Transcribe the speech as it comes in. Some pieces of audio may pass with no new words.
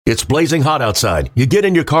It's blazing hot outside. You get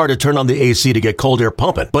in your car to turn on the AC to get cold air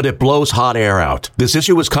pumping, but it blows hot air out. This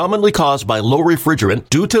issue is commonly caused by low refrigerant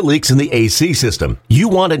due to leaks in the AC system. You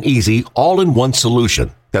want an easy, all-in-one solution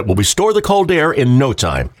that will restore the cold air in no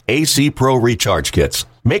time. AC Pro Recharge Kits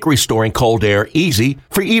make restoring cold air easy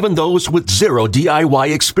for even those with zero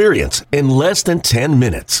DIY experience in less than 10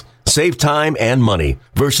 minutes. Save time and money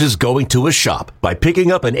versus going to a shop by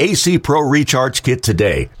picking up an AC Pro Recharge Kit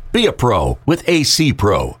today. Be a pro with AC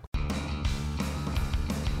Pro.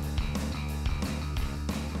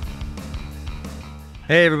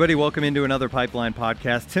 Hey everybody, welcome into another Pipeline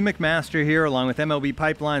podcast. Tim McMaster here along with MLB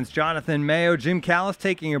Pipeline's Jonathan Mayo. Jim Callis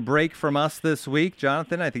taking a break from us this week.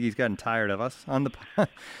 Jonathan, I think he's gotten tired of us.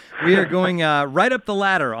 We are going right up the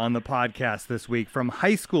ladder on the podcast this week, from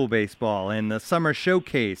high school baseball and the summer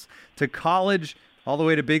showcase to college all the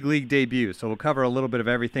way to big league debut. So we'll cover a little bit of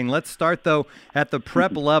everything. Let's start, though, at the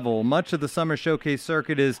prep level. Much of the summer showcase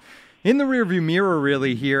circuit is in the rearview mirror,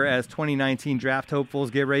 really, here as 2019 draft hopefuls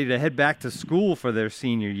get ready to head back to school for their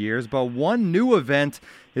senior years. But one new event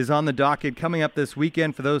is on the docket coming up this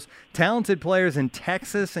weekend for those talented players in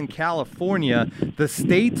Texas and California. The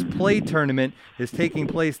States Play Tournament is taking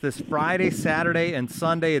place this Friday, Saturday, and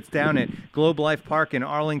Sunday. It's down at Globe Life Park in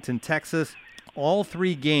Arlington, Texas. All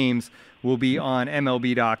three games will be on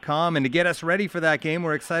MLB.com. And to get us ready for that game,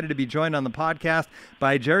 we're excited to be joined on the podcast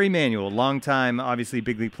by Jerry Manuel, longtime, obviously,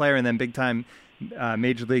 big league player and then big-time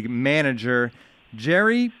major league manager.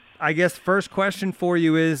 Jerry, I guess first question for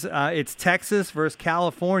you is, it's Texas versus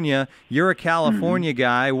California. You're a California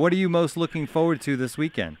guy. What are you most looking forward to this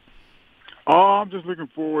weekend? Oh, I'm just looking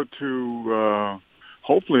forward to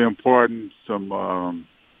hopefully imparting some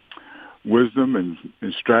wisdom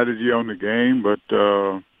and strategy on the game, but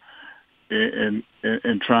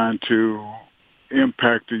and trying to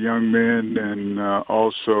impact the young men and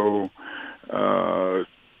also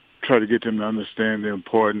try to get them to understand the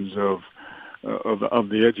importance of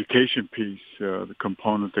the education piece, the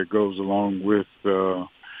component that goes along with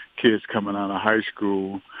kids coming out of high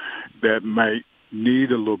school that might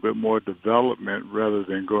need a little bit more development rather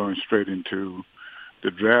than going straight into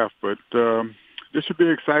the draft. But this should be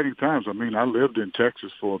exciting times. I mean, I lived in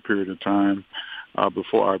Texas for a period of time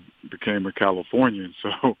before I became a Californian,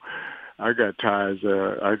 so I got ties.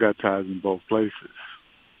 I got ties in both places.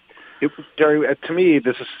 Jerry, to me,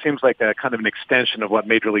 this seems like a kind of an extension of what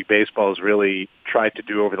Major League Baseball has really tried to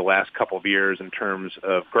do over the last couple of years in terms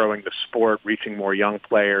of growing the sport, reaching more young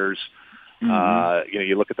players. Mm-hmm.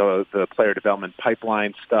 You look at the player development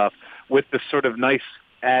pipeline stuff with this sort of nice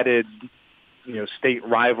added, state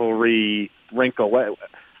rivalry wrinkle.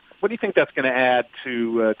 What do you think that's going to add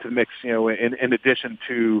to the mix, in addition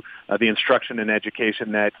to the instruction and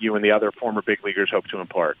education that you and the other former big leaguers hope to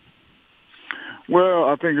impart? Well,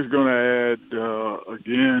 I think it's going to add,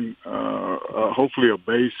 again, hopefully a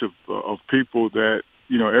base of people that,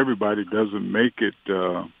 everybody doesn't make it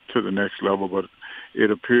to the next level, but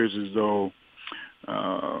it appears as though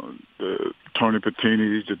the Tony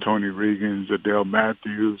Petinis, the Tony Regans, the Dale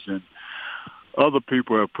Matthews, and other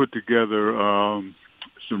people have put together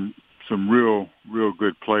some real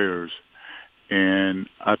good players, and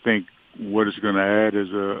I think what it's going to add is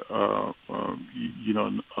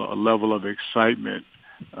a level of excitement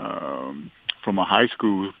from a high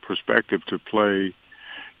school perspective to play,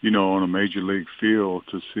 on a major league field,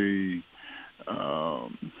 to see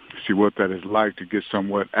what that is like, to get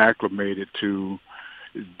somewhat acclimated to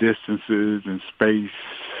distances and space,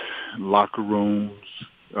 locker rooms,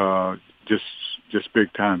 just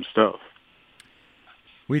big time stuff.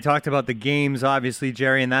 We talked about the games, obviously,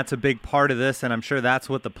 Jerry, and that's a big part of this, and I'm sure that's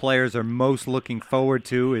what the players are most looking forward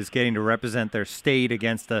to, is getting to represent their state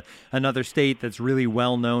against another state that's really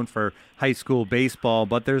well known for high school baseball.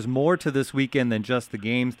 But there's more to this weekend than just the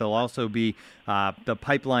games. There'll also be the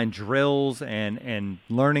pipeline drills and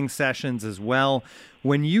learning sessions as well.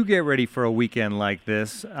 When you get ready for a weekend like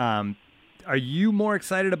this, are you more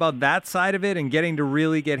excited about that side of it and getting to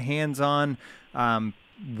really get hands-on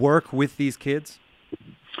work with these kids?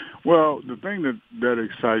 Well, the thing that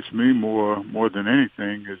excites me more than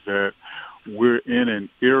anything is that we're in an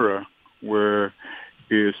era where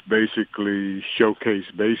it's basically showcase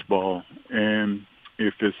baseball. And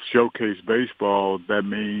if it's showcase baseball, that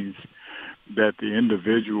means that the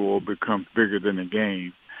individual becomes bigger than the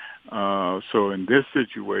game. So in this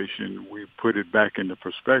situation, we put it back into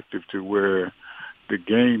perspective to where the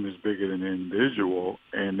game is bigger than the individual,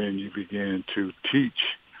 and then you begin to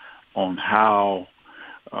teach on how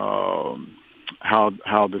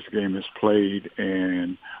this game is played,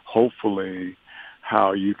 and hopefully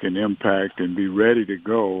how you can impact and be ready to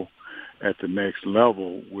go at the next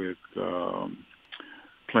level with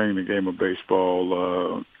playing the game of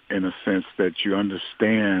baseball in a sense that you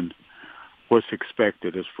understand what's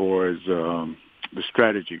expected as far as the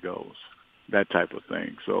strategy goes, that type of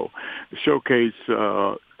thing. So the showcase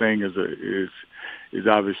thing is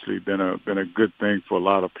obviously been a good thing for a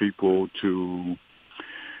lot of people to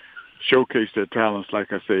showcase their talents,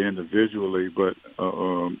 like I say, individually, but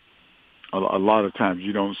a lot of times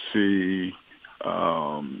you don't see,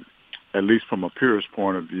 at least from a purist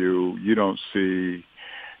point of view, you don't see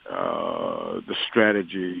the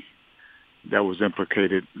strategy that was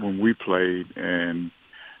implicated when we played, and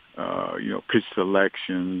pitch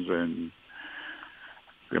selections and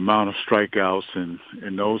the amount of strikeouts and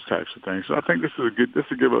those types of things. So I think this will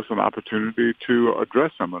give us an opportunity to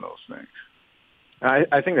address some of those things.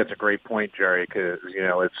 I think that's a great point, Jerry, because,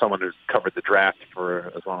 as someone who's covered the draft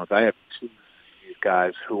for as long as I have, two of these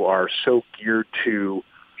guys who are so geared to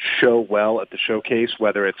show well at the showcase,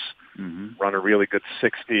 whether it's run a really good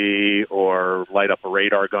 60 or light up a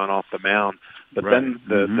radar gun off the mound. But then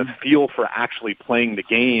the feel for actually playing the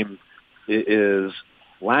game is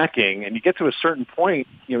lacking. And you get to a certain point,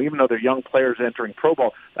 even though they're young players entering pro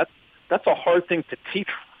ball, that's a hard thing to teach,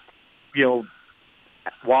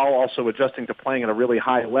 while also adjusting to playing at a really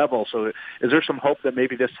high level. So is there some hope that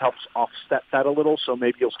maybe this helps offset that a little? So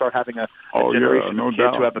maybe you'll start having a generation of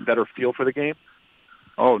kids who have a better feel for the game?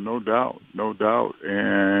 Oh, no doubt.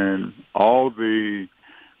 And all the,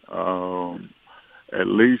 at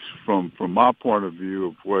least from my point of view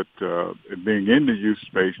of what, being in the youth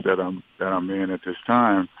space that I'm in at this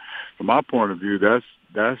time, from my point of view, that's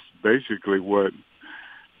basically what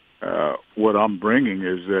I'm bringing,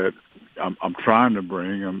 is that I'm trying to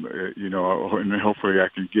bring them, and hopefully I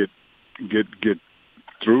can get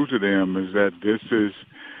through to them, is that this is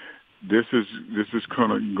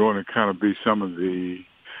going to kind of be some of the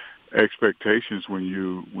expectations when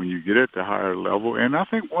you get at the higher level. And I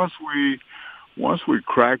think once we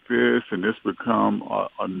crack this and this become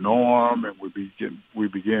a norm, and we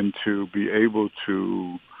begin to be able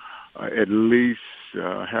to at least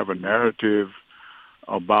have a narrative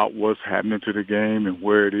about what's happening to the game and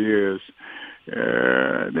where it is,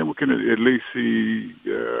 then we can at least see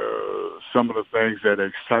some of the things that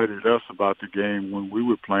excited us about the game when we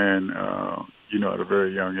were playing, at a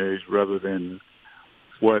very young age, rather than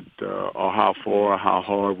what or how far or how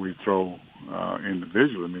hard we throw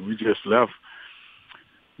individually. I mean, we just left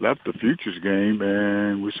the Futures game,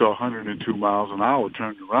 and we saw 102 miles an hour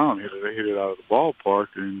turned around, hit it out of the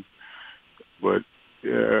ballpark, and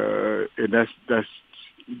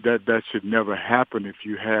that should never happen if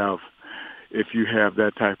you have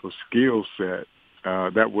that type of skill set.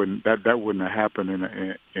 That wouldn't have happened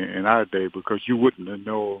in our day, because you wouldn't have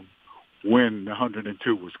known when the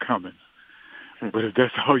 102 was coming. But if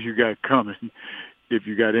that's all you got coming, if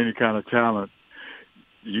you got any kind of talent,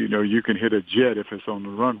 you can hit a jet if it's on the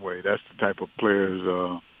runway. That's the type of players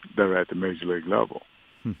that are at the major league level.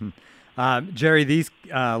 Jerry,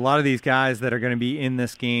 a lot of these guys that are going to be in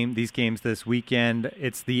these games this weekend,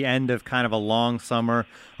 it's the end of kind of a long summer,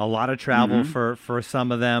 a lot of travel for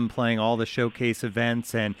some of them, playing all the showcase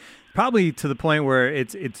events, and probably to the point where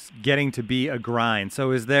it's getting to be a grind.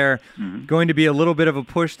 So is there going to be a little bit of a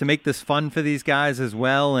push to make this fun for these guys as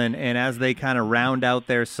well, and as they kind of round out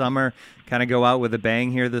their summer, kind of go out with a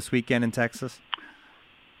bang here this weekend in Texas?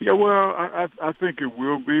 Yeah, well, I think it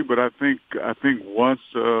will be, but I think once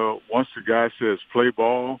the guy says play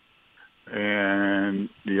ball, and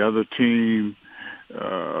the other team,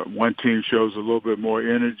 one team shows a little bit more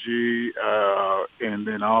energy, and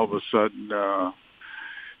then all of a sudden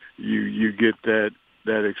you get that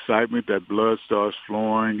excitement, that blood starts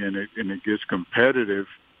flowing, and it gets competitive,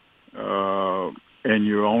 and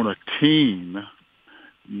you're on a team,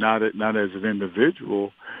 not as an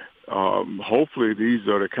individual. Hopefully these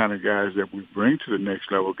are the kind of guys that we bring to the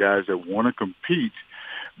next level, guys that want to compete,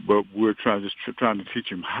 but we're trying to teach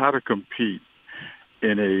them how to compete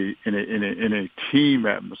in a team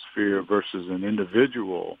atmosphere versus an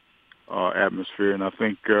individual atmosphere. And I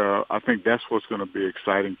think that's what's going to be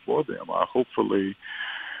exciting for them. Hopefully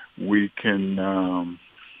we can,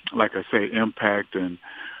 like I say, impact and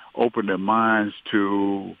open their minds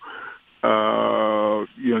to,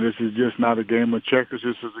 this is just not a game of checkers.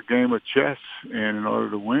 This is a game of chess. And in order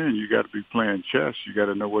to win, you got to be playing chess. You got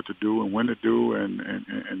to know what to do and when to do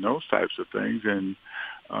and those types of things. And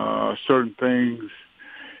certain things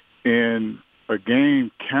in a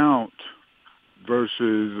game count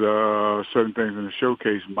versus certain things in the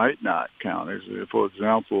showcase might not count. For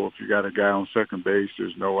example, if you got a guy on second base,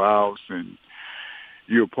 there's no outs, and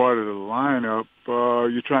you're part of the lineup,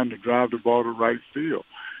 you're trying to drive the ball to right field.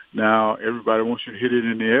 Now, everybody wants you to hit it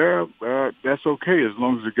in the air. That's okay as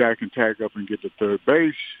long as the guy can tag up and get to third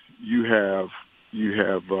base. You have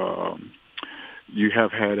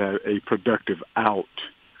had a productive out,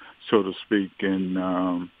 so to speak,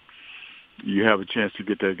 and you have a chance to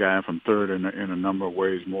get that guy in from third in a number of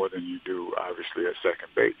ways more than you do, obviously, at second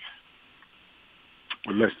base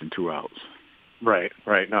with less than 2 outs. Right.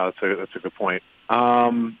 No, that's a good point.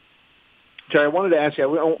 Jerry, I wanted to ask you.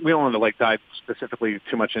 We don't want to dive specifically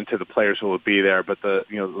too much into the players who will be there, but the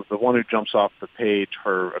one who jumps off the page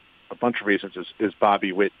for a bunch of reasons is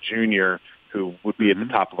Bobby Witt Jr., who would be at the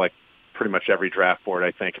top of pretty much every draft board,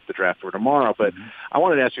 I think, if the draft were tomorrow. But I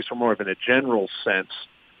wanted to ask you some more of in a general sense.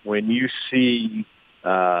 When you see,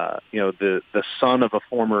 the son of a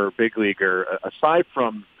former big leaguer, aside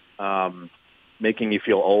from making you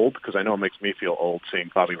feel old, because I know it makes me feel old seeing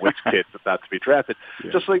Bobby Witt's kid about to be drafted. Yeah.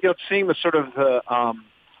 Just seeing the sort of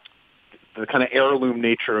the kind of heirloom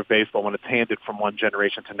nature of baseball when it's handed from one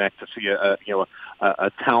generation to next, to see a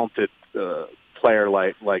talented player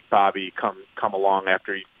like Bobby come along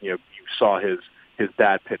after you saw his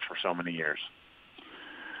dad pitch for so many years.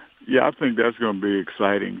 Yeah, I think that's going to be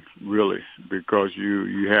exciting, really, because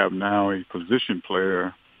you have now a position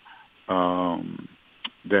player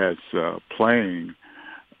that's playing,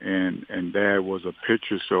 and Dad was a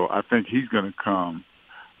pitcher, so I think he's going to come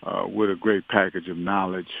with a great package of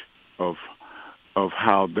knowledge of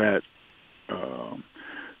how that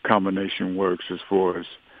combination works as far as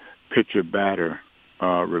pitcher-batter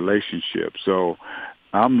relationship. So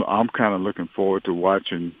I'm kind of looking forward to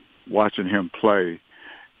watching him play,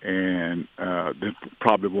 and there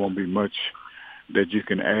probably won't be much that you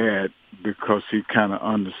can add because he kind of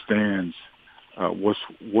understands what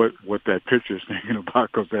that pitcher is thinking about,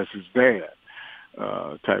 because that's his dad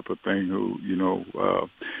type of thing, who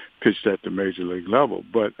pitched at the major league level.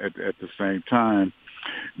 But at the same time,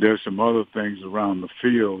 there's some other things around the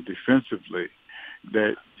field defensively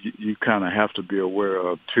that you kind of have to be aware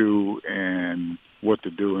of too, and what to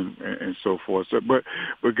do and so forth. So, but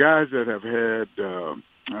guys that have had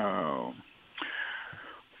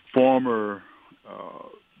former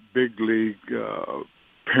big league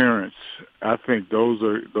parents, I think those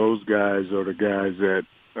guys are the guys that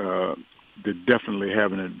definitely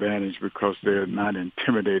have an advantage, because they're not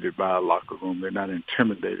intimidated by a locker room. They're not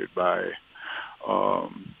intimidated by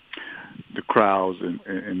the crowds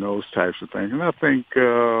and those types of things. And I think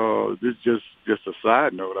this just a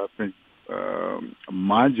side note. I think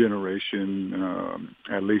my generation,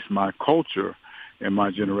 at least my culture and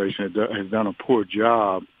my generation, has done a poor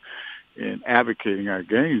job in advocating our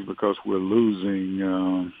games, because we're losing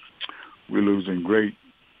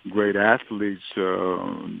great athletes.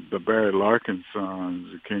 The Barry Larkin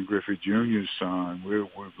sons, the Ken Griffey Jr. son. We've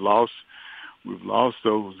lost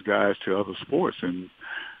those guys to other sports, and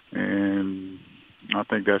I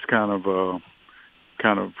think that's kind of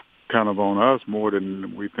on us more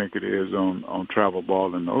than we think it is on travel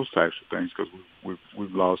ball and those types of things, because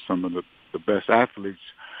we've lost some of the best athletes.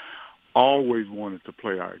 Always wanted to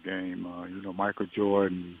play our game. Michael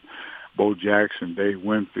Jordan, Bo Jackson, Dave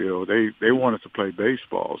Winfield. They wanted to play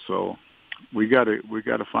baseball. So we got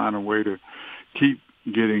to find a way to keep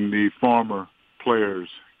getting the former players,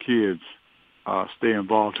 kids, stay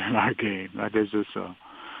involved in our game. That is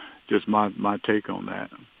just my take on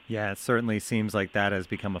that. Yeah, it certainly seems like that has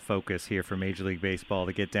become a focus here for Major League Baseball,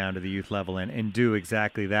 to get down to the youth level and do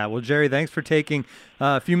exactly that. Well, Jerry, thanks for taking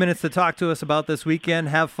a few minutes to talk to us about this weekend.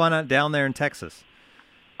 Have fun down there in Texas.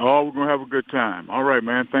 Oh, we're going to have a good time. All right,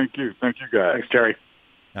 man. Thank you. Thank you, guys. Thanks, Jerry.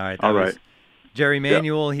 All right. All right. Jerry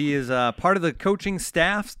Manuel, He is part of the coaching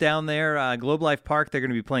staffs down there, Globe Life Park. They're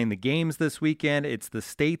going to be playing the games this weekend. It's the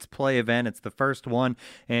States Play event. It's the first one.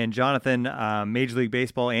 And Jonathan, Major League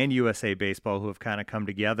Baseball and USA Baseball, who have kind of come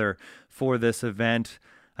together for this event,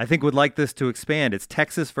 I think would like this to expand. It's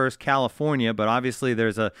Texas versus California, but obviously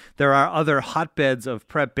there are other hotbeds of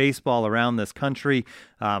prep baseball around this country.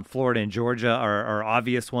 Florida and Georgia are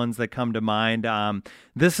obvious ones that come to mind.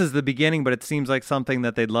 This is the beginning, but it seems like something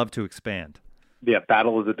that they'd love to expand. Yeah,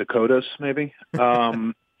 Battle of the Dakotas, maybe. I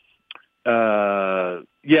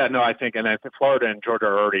think Florida and Georgia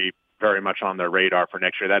are already very much on their radar for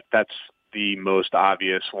next year. That's the most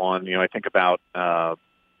obvious one. I think about the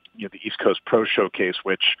East Coast Pro Showcase,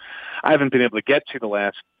 which I haven't been able to get to the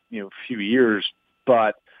last few years,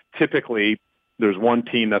 but typically there's one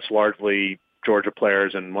team that's largely Georgia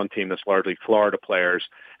players and one team that's largely Florida players,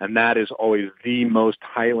 and that is always the most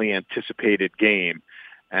highly anticipated game.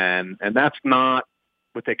 And that's not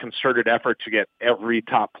with a concerted effort to get every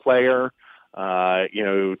top player,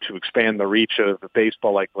 to expand the reach of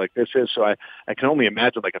baseball like this is. So I can only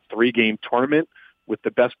imagine like a 3-game tournament with the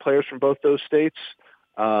best players from both those states.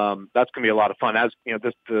 That's going to be a lot of fun. As you know,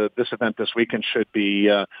 this event this weekend should be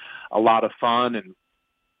a lot of fun, and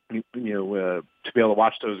to be able to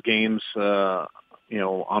watch those games, on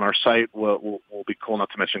our site will be cool. Not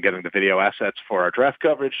to mention getting the video assets for our draft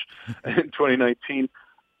coverage in 2019,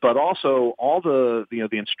 but also all the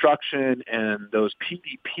instruction and those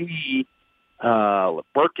PDP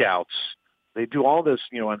workouts. They do all this,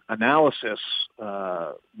 analysis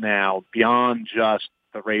now beyond just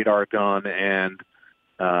the radar gun and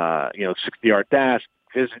 60-yard dash,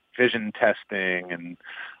 vision testing, and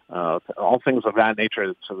all things of that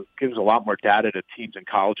nature. So it gives a lot more data to teams and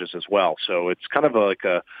colleges as well. So it's kind of like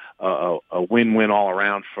a win-win all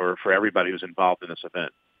around for everybody who's involved in this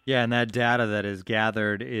event. Yeah, and that data that is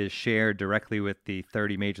gathered is shared directly with the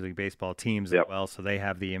 30 Major League Baseball teams as well, so they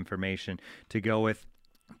have the information to go with.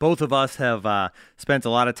 Both of us have spent a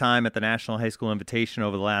lot of time at the National High School Invitation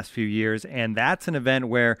over the last few years, and that's an event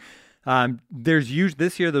where this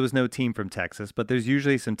year there was no team from Texas, but there's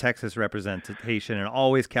usually some Texas representation and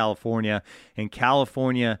always California, and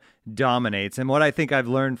California dominates. And what I think I've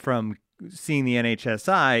learned from seeing the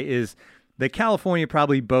NHSI is that California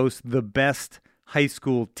probably boasts the best high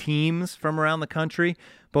school teams from around the country.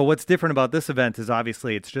 But what's different about this event is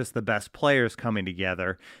obviously it's just the best players coming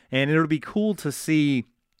together, and it'll be cool to see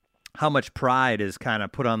how much pride is kind of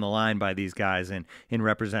put on the line by these guys in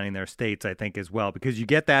representing their states, I think, as well, because you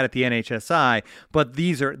get that at the NHSI, but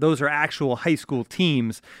those are actual high school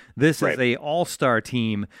teams. This is a all-star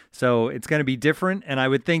team, so it's going to be different, and I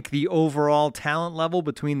would think the overall talent level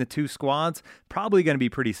between the two squads probably going to be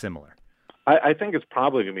pretty similar. I think it's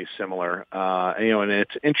probably going to be similar, and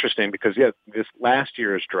it's interesting because, this last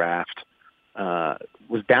year's draft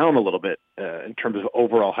was down a little bit in terms of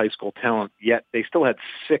overall high school talent, yet they still had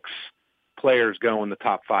 6 players go in the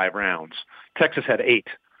top 5 rounds. Texas had 8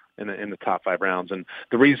 in the top 5 rounds. And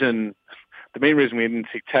the main reason we didn't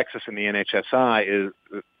see Texas in the NHSI is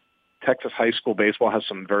that Texas high school baseball has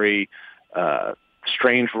some very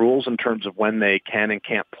strange rules in terms of when they can and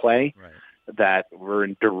can't play that were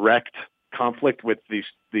in direct conflict with the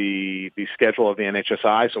schedule of the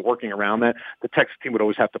NHSI. So working around that, the Texas team would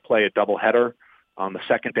always have to play a doubleheader on the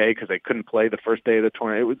second day because they couldn't play the first day of the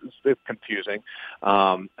tournament. It's confusing,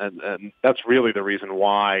 and that's really the reason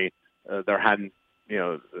why there hadn't,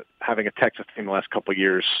 having a Texas team the last couple of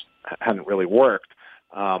years hadn't really worked.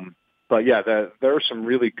 But there are some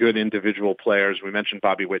really good individual players. We mentioned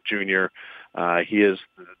Bobby Witt Jr. He is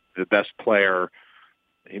the best player.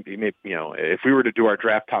 He may, if we were to do our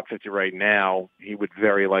draft top 50 right now, he would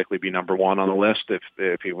very likely be number 1 on the list.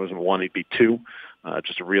 If he wasn't 1, he'd be 2.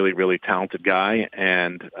 Just a really, really talented guy,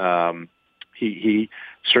 and he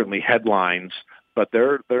certainly headlines. But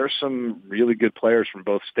there are some really good players from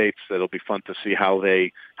both states that'll be fun to see how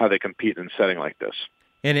they compete in a setting like this.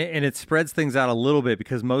 And it spreads things out a little bit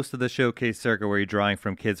because most of the showcase circuit where you're drawing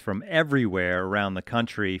from kids from everywhere around the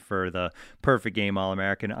country for the Perfect Game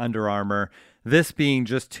All-American, Under Armour. This being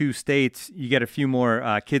just 2 states, you get a few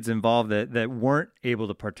more kids involved that weren't able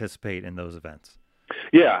to participate in those events.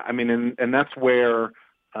 Yeah, I mean, and that's where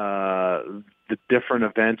the different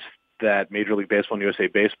events that Major League Baseball and USA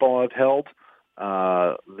Baseball have held,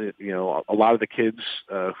 a lot of the kids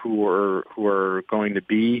who are going to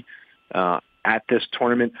be at this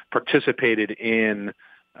tournament participated in,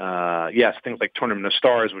 things like Tournament of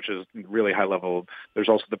Stars, which is really high level. There's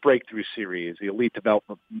also the Breakthrough Series, the Elite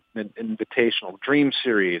Development Invitational, Dream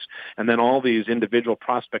Series, and then all these individual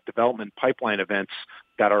prospect development pipeline events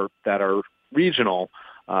that are regional.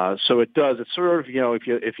 So it's sort of,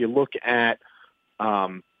 if you look at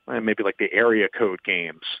maybe like the area code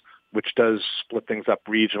games, which does split things up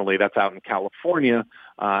regionally, that's out in California,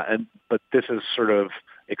 but this is sort of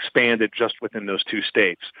expanded just within those 2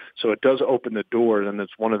 states. So it does open the door, and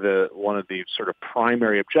it's one of the sort of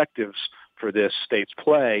primary objectives for this state's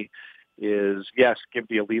play is, yes, give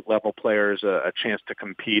the elite level players a chance to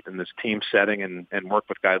compete in this team setting and work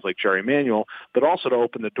with guys like Jerry Manuel, but also to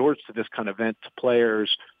open the doors to this kind of event to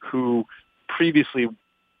players who previously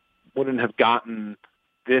wouldn't have gotten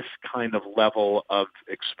this kind of level of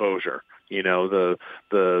exposure.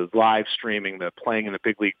 The live streaming, the playing in the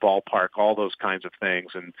big league ballpark, all those kinds of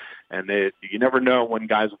things. And you never know when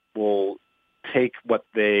guys will take what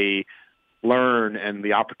they learn and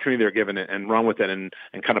the opportunity they're given and run with it and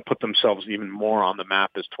kind of put themselves even more on the map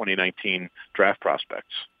as 2019 draft prospects.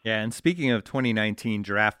 Yeah, and speaking of 2019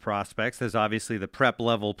 draft prospects, there's obviously the prep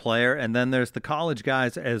level player, and then there's the college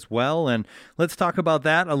guys as well. And let's talk about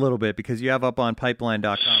that a little bit because you have up on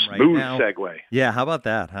pipeline.com right now. Smooth segue. Yeah, how about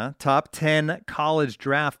that, huh? Top 10 college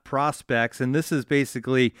draft prospects, and this is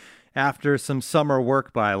basically after some summer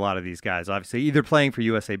work by a lot of these guys, obviously either playing for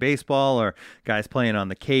USA Baseball or guys playing on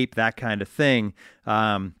the Cape, that kind of thing.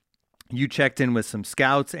 You checked in with some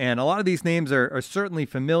scouts, and a lot of these names are certainly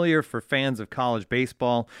familiar for fans of college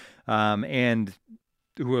baseball and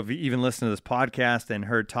who have even listened to this podcast and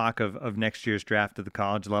heard talk of next year's draft at the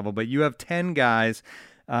college level. But you have 10 guys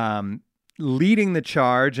leading the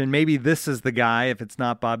charge, and maybe this is the guy, if it's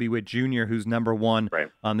not Bobby Witt Jr., who's number one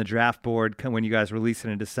on the draft board when you guys release it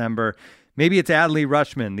in December. Maybe it's Adley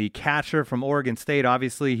Rutschman, the catcher from Oregon State.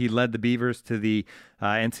 Obviously, he led the Beavers to the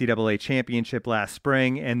NCAA championship last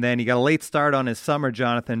spring, and then he got a late start on his summer,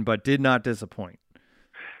 Jonathan, but did not disappoint.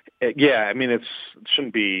 Yeah, I mean, it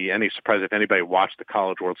shouldn't be any surprise if anybody watched the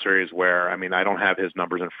College World Series where, I mean, I don't have his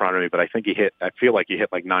numbers in front of me, but I feel like he hit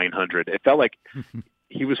like 900. It felt like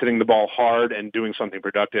he was hitting the ball hard and doing something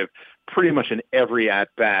productive pretty much in every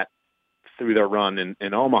at-bat through their run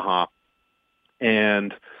in Omaha.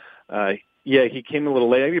 And, he came a little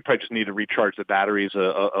late. He probably just needed to recharge the batteries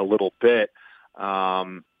a little bit.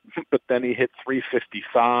 But then he hit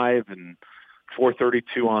 355 and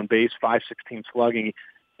 432 on base, 516 slugging,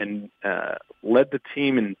 and led the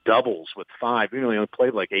team in doubles with 5. He only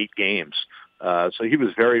played like 8 games. So he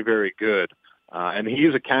was very, very good. And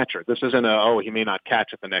he's a catcher. This isn't he may not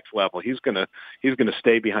catch at the next level. He's gonna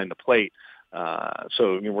stay behind the plate.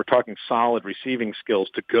 So we're talking solid receiving skills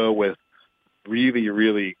to go with really,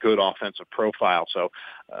 really good offensive profile. So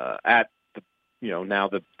at now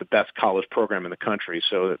the best college program in the country.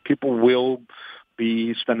 So that people will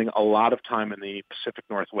be spending a lot of time in the Pacific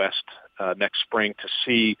Northwest next spring to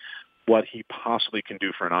see what he possibly can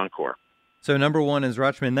do for an encore. So number 1 is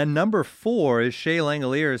Rutschman. Then number 4 is Shea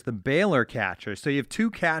Langeliers, the Baylor catcher. So you have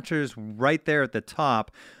 2 catchers right there at the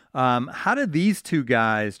top. How did these 2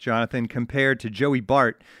 guys, Jonathan, compare to Joey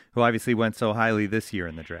Bart, who obviously went so highly this year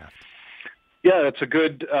in the draft? Yeah, it's a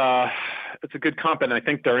good comp, and I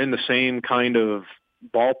think they're in the same kind of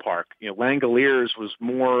ballpark. Langeliers was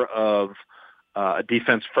more of a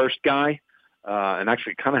defense-first guy, and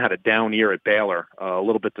actually kind of had a down year at Baylor. A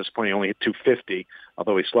little bit disappointing. He only hit 250,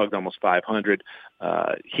 although he slugged almost 500.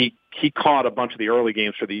 He caught a bunch of the early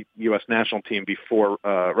games for the U.S. national team before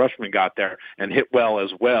Rutschman got there and hit well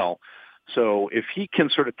as well. So if he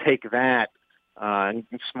can sort of take that in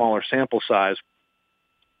smaller sample size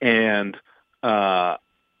and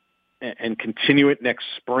continue it next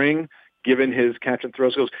spring, given his catch and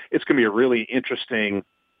throw skills, it's going to be a really interesting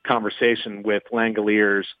conversation with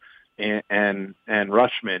Langeliers and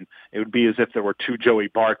Rutschman. It would be as if there were 2 Joey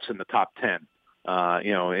Barts in the top 10,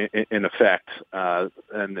 in effect,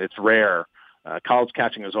 and it's rare. College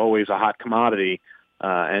catching is always a hot commodity,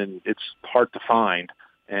 and it's hard to find.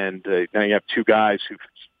 And now you have 2 guys who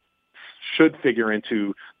should figure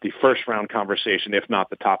into the first-round conversation, if not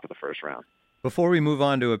the top of the first round. Before we move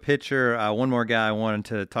on to a pitcher, one more guy I wanted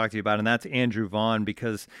to talk to you about, and that's Andrew Vaughn,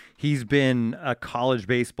 because he's been a college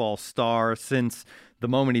baseball star since the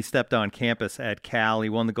moment he stepped on campus at Cal. He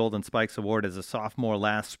won the Golden Spikes Award as a sophomore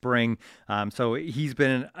last spring. So he's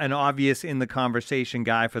been an obvious in the conversation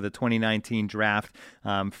guy for the 2019 draft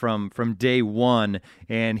from day one.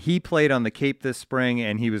 And he played on the Cape this spring,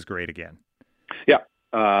 and he was great again. Yeah.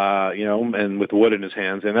 And with wood in his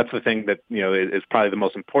hands. And that's the thing that, is probably the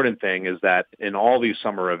most important thing, is that in all these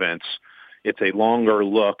summer events, it's a longer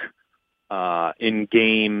look in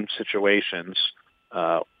game situations,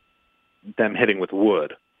 them hitting with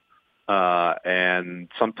wood. And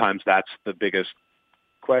sometimes that's the biggest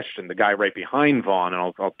question. The guy right behind Vaughn,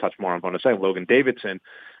 and I'll touch more on Vaughn in a second, Logan Davidson,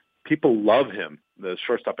 people love him. The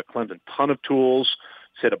shortstop at Clemson, ton of tools,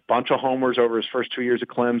 hit a bunch of homers over his first 2 years at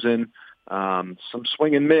Clemson. Some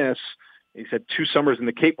swing and miss. He's had 2 summers in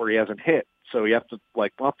the Cape where he hasn't hit. So you have to we'll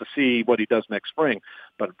have to see what he does next spring.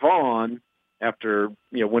 But Vaughn, after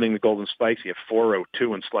winning the Golden Spikes, he had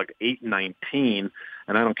 402 and slugged 819.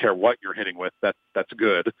 And I don't care what you're hitting with, that's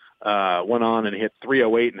good. Went on and hit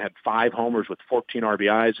 308 and had 5 homers with 14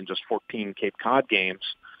 RBIs in just 14 Cape Cod games.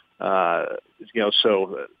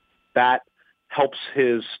 So that helps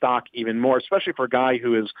his stock even more, especially for a guy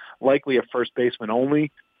who is likely a first baseman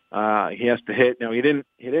only. He has to hit. Now he didn't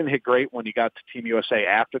hit great when he got to Team USA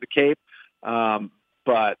after the Cape,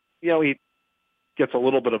 but he gets a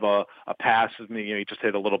little bit of a pass. He just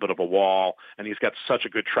hit a little bit of a wall, and he's got such a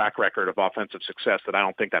good track record of offensive success that I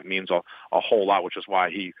don't think that means a whole lot, which is why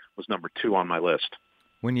he was number 2 on my list.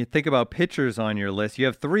 When you think about pitchers on your list, you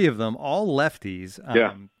have 3 of them, all lefties.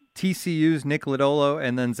 TCU's Nick Lodolo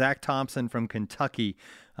and then Zach Thompson from Kentucky.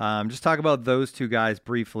 Just talk about those 2 guys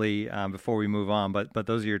briefly before we move on, but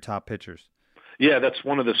those are your top pitchers. Yeah, that's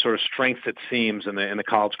one of the sort of strengths, it seems, in the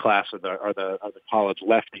college class are the college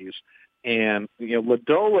lefties. And,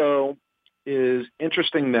 Lodolo is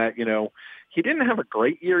interesting that, he didn't have a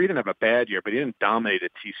great year. He didn't have a bad year, but he didn't dominate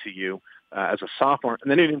at TCU as a sophomore.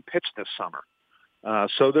 And then he didn't pitch this summer.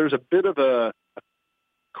 So there's a bit of a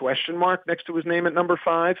question mark next to his name at number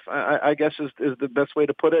 5, I guess is the best way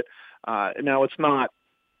to put it. Now, it's not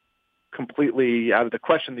completely out of the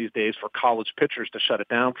question these days for college pitchers to shut it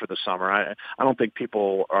down for the summer. I don't think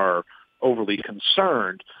people are overly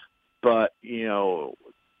concerned, but,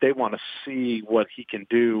 they want to see what he can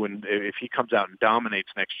do. And if he comes out and dominates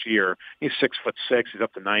next year, he's 6'6". He's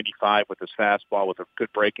up to 95 with his fastball, with a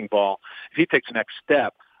good breaking ball. If he takes the next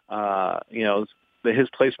step, his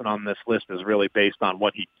placement on this list is really based on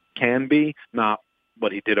what he can be, not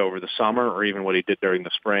what he did over the summer or even what he did during the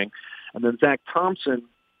spring. And then Zach Thompson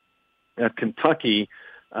at Kentucky,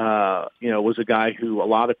 was a guy who a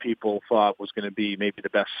lot of people thought was going to be maybe the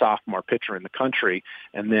best sophomore pitcher in the country,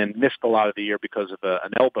 and then missed a lot of the year because of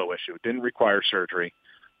an elbow issue. It didn't require surgery.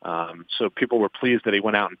 So people were pleased that he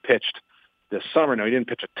went out and pitched this summer. No, he didn't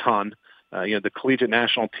pitch a ton. The collegiate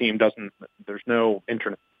national team there's no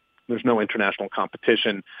international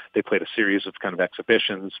competition. They played a series of kind of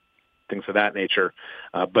exhibitions, things of that nature.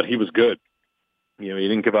 But he was good. He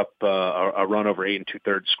didn't give up a run over 8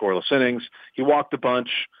 2/3 scoreless innings. He walked a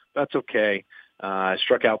bunch. That's okay.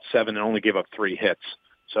 Struck out 7 and only gave up 3 hits.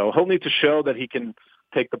 So he'll need to show that he can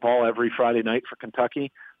take the ball every Friday night for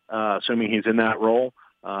Kentucky, assuming he's in that role.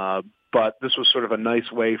 But this was sort of a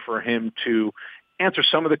nice way for him to answer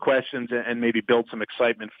some of the questions and maybe build some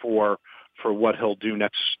excitement for what he'll do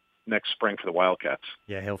next spring for the Wildcats.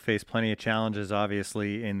 Yeah, he'll face plenty of challenges,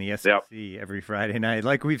 obviously, in the SEC every Friday night.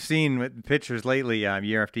 Like we've seen with pitchers lately,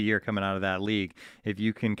 year after year coming out of that league. If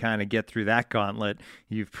you can kind of get through that gauntlet,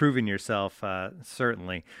 you've proven yourself,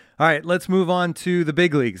 certainly. All right, let's move on to the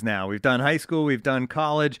big leagues now. We've done high school, we've done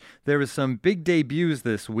college. There was some big debuts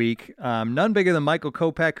this week. None bigger than Michael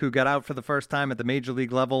Kopech, who got out for the first time at the major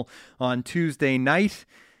league level on Tuesday night.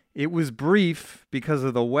 It was brief because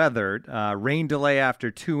of the weather. Rain delay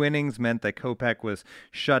after 2 innings meant that Kopech was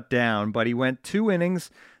shut down, but he went 2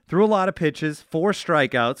 innings, threw a lot of pitches, 4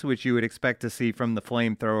 strikeouts, which you would expect to see from the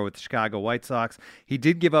flamethrower with the Chicago White Sox. He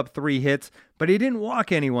did give up 3 hits, but he didn't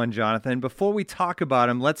walk anyone, Jonathan. Before we talk about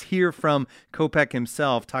him, let's hear from Kopech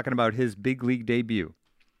himself talking about his big league debut.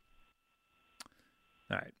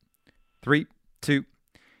 All right. 3, 2.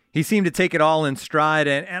 He seemed to take it all in stride,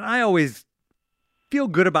 and I always feel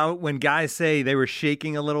good about when guys say they were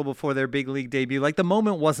shaking a little before their big league debut. Like, the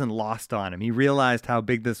moment wasn't lost on him. He realized how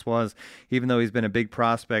big this was, even though he's been a big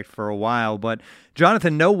prospect for a while. But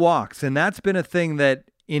Jonathan, no walks, and that's been a thing that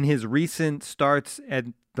in his recent starts at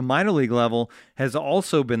the minor league level has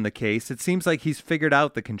also been the case. It seems like he's figured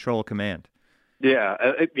out the control command. Yeah,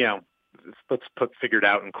 let's put "figured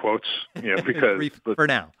out" in quotes, because for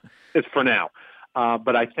now, it's for now.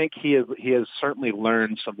 But I think he has certainly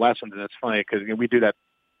learned some lessons, and it's funny because we do that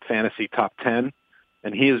fantasy top 10,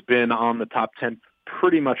 and he has been on the top 10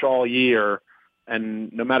 pretty much all year.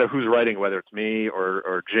 And no matter who's writing, whether it's me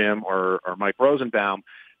or Jim or Mike Rosenbaum,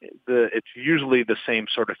 it's usually the same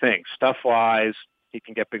sort of thing. Stuff-wise, he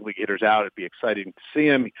can get big league hitters out. It'd be exciting to see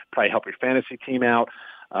him. He'd probably help your fantasy team out.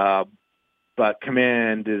 But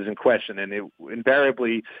command is in question, and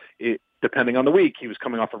invariably, depending on the week, he was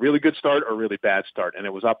coming off a really good start or a really bad start, and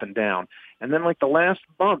it was up and down. And then, like the last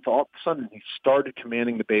month, all of a sudden, he started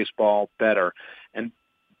commanding the baseball better. And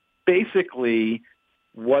basically,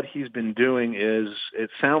 what he's been doing is,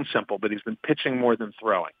 it sounds simple, but he's been pitching more than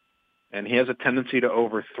throwing. And he has a tendency to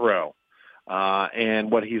overthrow.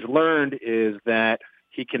 And what he's learned is that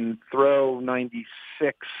he can throw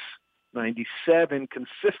 96, 97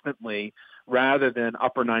 consistently rather than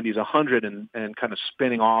upper 90s, 100, and kind of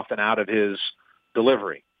spinning off and out of his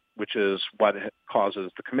delivery, which is what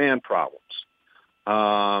causes the command problems.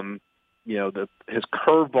 His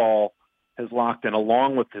curveball has locked in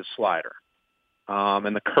along with his slider.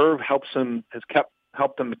 And the curve helped him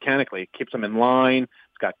mechanically. It keeps him in line.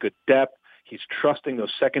 It's got good depth. He's trusting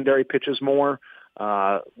those secondary pitches more,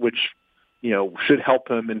 which should help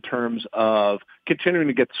him in terms of continuing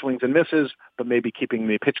to get swings and misses, but maybe keeping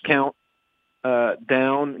the pitch count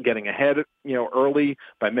down, getting ahead, early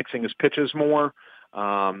by mixing his pitches more.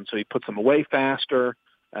 So he puts them away faster,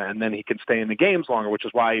 and then he can stay in the games longer, which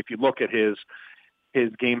is why if you look at his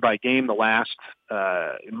game by game the last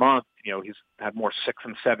month, he's had more 6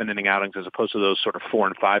 and 7 inning outings as opposed to those sort of 4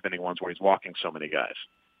 and 5 inning ones where he's walking so many guys.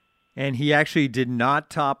 And he actually did not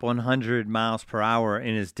top 100 miles per hour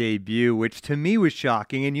in his debut, which to me was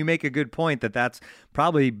shocking. And you make a good point that that's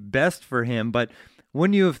probably best for him. But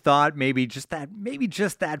wouldn't you have thought maybe just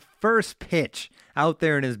that first pitch out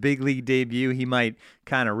there in his big league debut, he might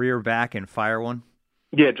kind of rear back and fire one?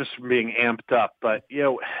 Yeah, just from being amped up. But,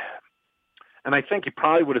 and I think he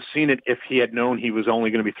probably would have seen it if he had known he was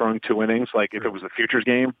only going to be throwing 2 innings, like if it was a futures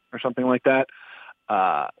game or something like that.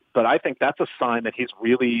 But I think that's a sign that he's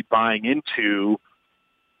really buying into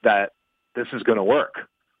that this is going to work,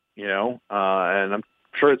 and I'm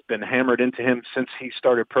sure it's been hammered into him since he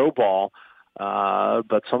started pro ball.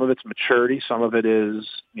 But some of it's maturity, some of it is,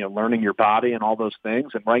 learning your body and all those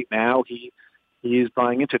things. And right now he's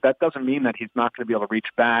buying into it. That doesn't mean that he's not going to be able to reach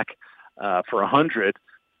back for 100.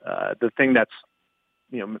 The thing that's,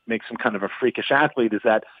 makes him kind of a freakish athlete is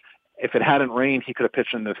that if it hadn't rained, he could have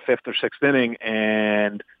pitched in the 5th or 6th inning,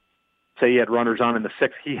 and say he had runners on in the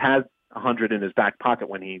 6th, he has 100 in his back pocket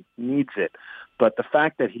when he needs it. But the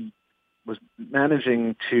fact that he was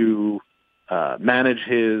managing to manage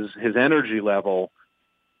his energy level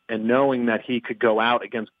and knowing that he could go out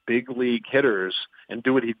against big league hitters and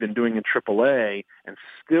do what he'd been doing in AAA and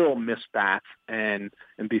still miss bats and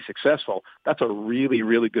be successful, that's a really,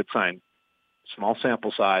 really good sign. Small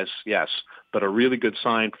sample size, yes, but a really good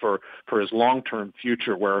sign for his long-term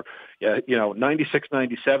future where, 96,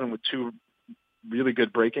 97 with 2 really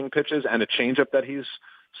good breaking pitches and a changeup that he's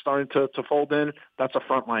starting to fold in, that's a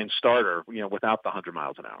frontline starter, without the 100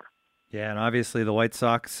 miles an hour. Yeah, and obviously the White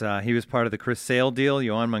Sox, he was part of the Chris Sale deal.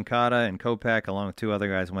 Yoán Moncada and Kopech, along with 2 other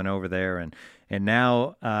guys, went over there. And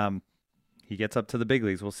now he gets up to the big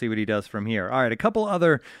leagues. We'll see what he does from here. All right, a couple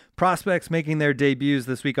other prospects making their debuts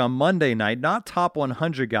this week on Monday night. Not top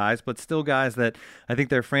 100 guys, but still guys that I think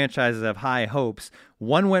their franchises have high hopes.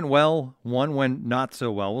 One went well, one went not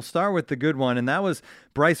so well. We'll start with the good one, and that was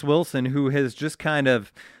Bryce Wilson, who has just kind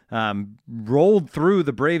of rolled through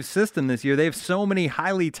the Braves system this year. They have so many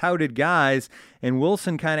highly touted guys, and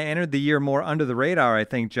Wilson kind of entered the year more under the radar, I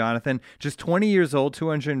think, Jonathan. Just 20 years old,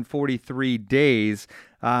 243 days.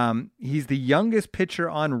 He's the youngest pitcher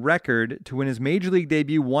on record to win his major league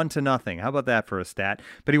debut 1-0. How about that for a stat?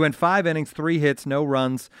 But he went 5 innings, 3 hits, no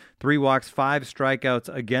runs, 3 walks, 5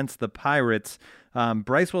 strikeouts against the Pirates.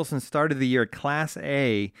 Bryce Wilson started the year Class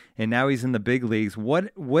A, and now he's in the big leagues.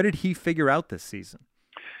 What did he figure out this season?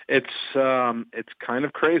 It's kind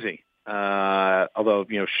of crazy. Although,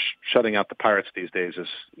 shutting out the Pirates these days is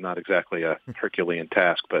not exactly a Herculean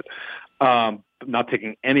task, but not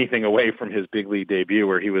taking anything away from his big league debut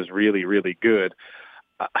where he was really, really good.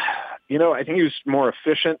 I think he was more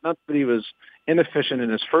efficient. Not that he was inefficient in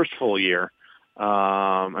his first full year. He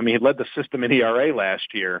led the system in ERA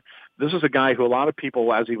last year. This is a guy who a lot of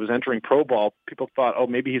people, as he was entering pro ball, people thought, oh,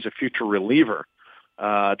 maybe he's a future reliever,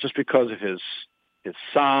 just because of his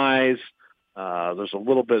size. There's a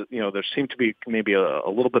little bit, there seemed to be maybe a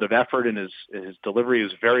little bit of effort in his delivery.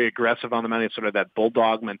 Is very aggressive on the mound. It's sort of that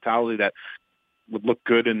bulldog mentality that would look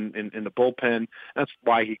good in the bullpen. That's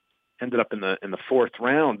why he ended up in the 4th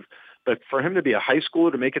round. But for him to be a high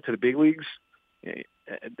schooler to make it to the big leagues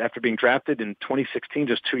after being drafted in 2016,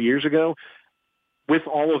 just 2 years ago, with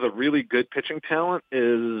all of the really good pitching talent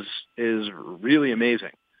is really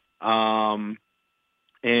amazing.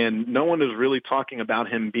 And no one is really talking about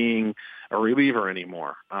him being a reliever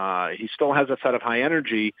anymore. He still has a set of high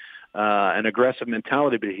energy and aggressive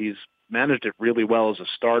mentality, but he's managed it really well as a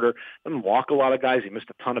starter. Doesn't walk a lot of guys. He missed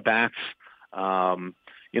a ton of bats.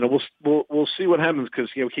 We'll see what happens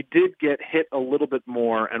because he did get hit a little bit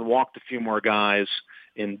more and walked a few more guys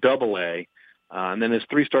in AA, and then his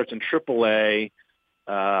 3 starts in AAA.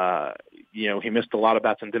 He missed a lot of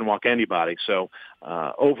bats and didn't walk anybody. So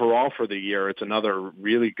overall for the year, it's another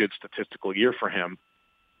really good statistical year for him.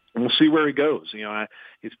 And we'll see where he goes.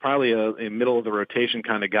 He's probably a middle of the rotation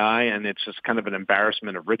kind of guy, and it's just kind of an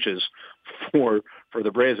embarrassment of riches for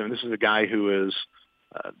the Braves. I mean, this is a guy who is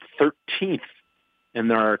 13th in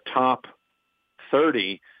their top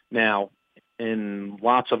 30. Now, in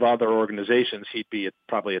lots of other organizations, he'd be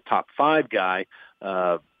probably a top 5 guy.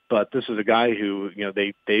 But this is a guy who,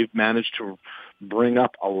 they've managed to bring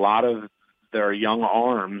up a lot of their young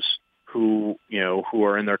arms who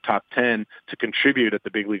are in their top 10 to contribute at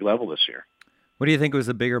the big league level this year. What do you think was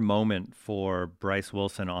a bigger moment for Bryce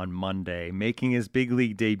Wilson on Monday, making his big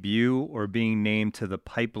league debut or being named to the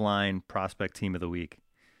Pipeline Prospect Team of the Week?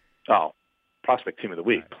 Oh, Prospect Team of the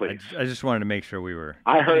Week, please. I just wanted to make sure we were.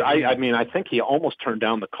 I heard. I think he almost turned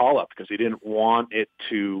down the call up because he didn't want it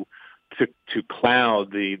to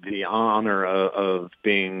cloud the honor of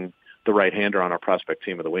being the right-hander on our Prospect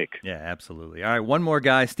Team of the Week. Yeah, absolutely. All right, one more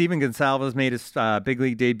guy. Steven Gonsalves made his big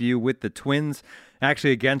league debut with the Twins, actually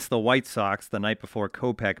against the White Sox the night before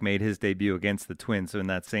Kopech made his debut against the Twins, so in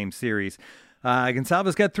that same series.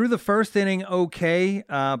 Gonsalves got through the first inning okay,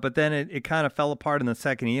 but then it kind of fell apart in the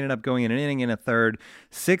second. He ended up going in an inning and a third,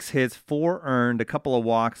 6 hits, 4 earned, a couple of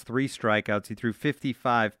walks, 3 strikeouts. He threw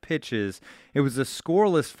 55 pitches. It was a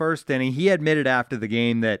scoreless first inning. He admitted after the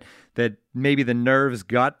game that maybe the nerves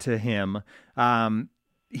got to him.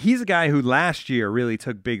 He's a guy who last year really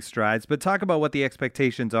took big strides, but talk about what the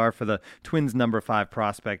expectations are for the Twins' number 5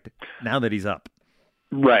 prospect now that he's up.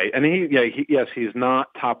 Right, and he's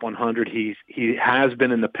not top 100. He has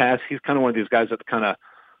been in the past. He's kind of one of these guys that kind of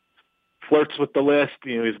flirts with the list.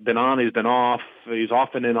 He's been on, he's been off. He's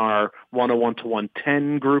often in our 101 to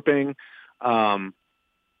 110 grouping, and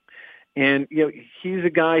he's a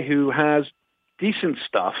guy who has decent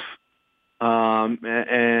stuff,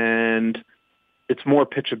 and it's more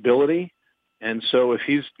pitchability. And so if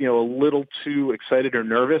he's a little too excited or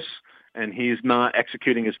nervous, and he's not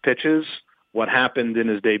executing his pitches, what happened in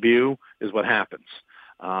his debut is what happens.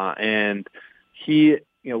 And he,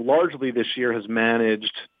 largely this year has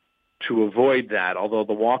managed to avoid that, although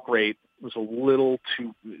the walk rate was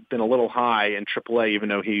been a little high in AAA, even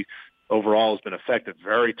though he overall has been effective.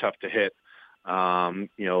 Very tough to hit. An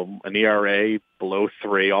ERA below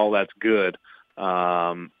 3, all that's good.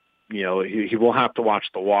 He will have to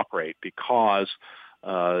watch the walk rate because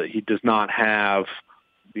he does not have,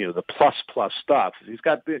 the plus stuff. He's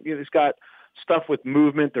got stuff with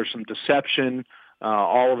movement. There's some deception,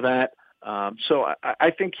 all of that. So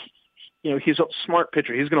I think, he's a smart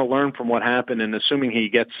pitcher. He's going to learn from what happened, and assuming he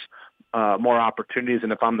gets more opportunities,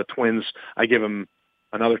 and if I'm the Twins, I give him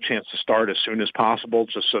another chance to start as soon as possible,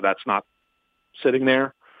 just so that's not sitting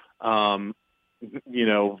there. Letting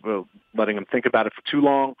him think about it for too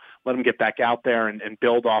long, let him get back out there and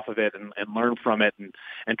build off of it and learn from it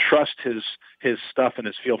and trust his stuff and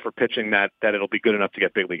his feel for pitching that it'll be good enough to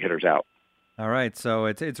get big league hitters out. All right, so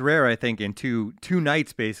it's rare, I think, in two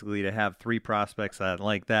nights basically to have 3 prospects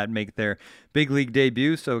like that make their big league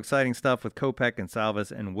debut. So exciting stuff with Kopech,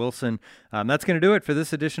 Gonsalves, and Wilson. That's going to do it for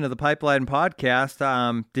this edition of the Pipeline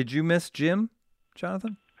Podcast. Did you miss Jim,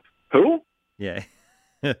 Jonathan? Who? Yeah.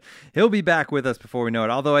 He'll be back with us before we know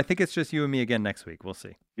it, although I think it's just you and me again next week. We'll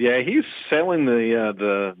see. Yeah, he's sailing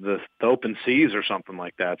the open seas or something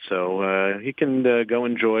like that, so he can go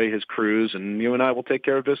enjoy his cruise, and you and I will take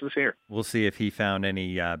care of business here. We'll see if he found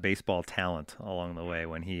any baseball talent along the way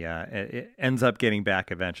when he ends up getting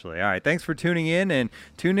back eventually. All right, thanks for tuning in, and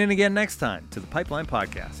tune in again next time to the Pipeline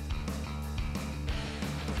Podcast.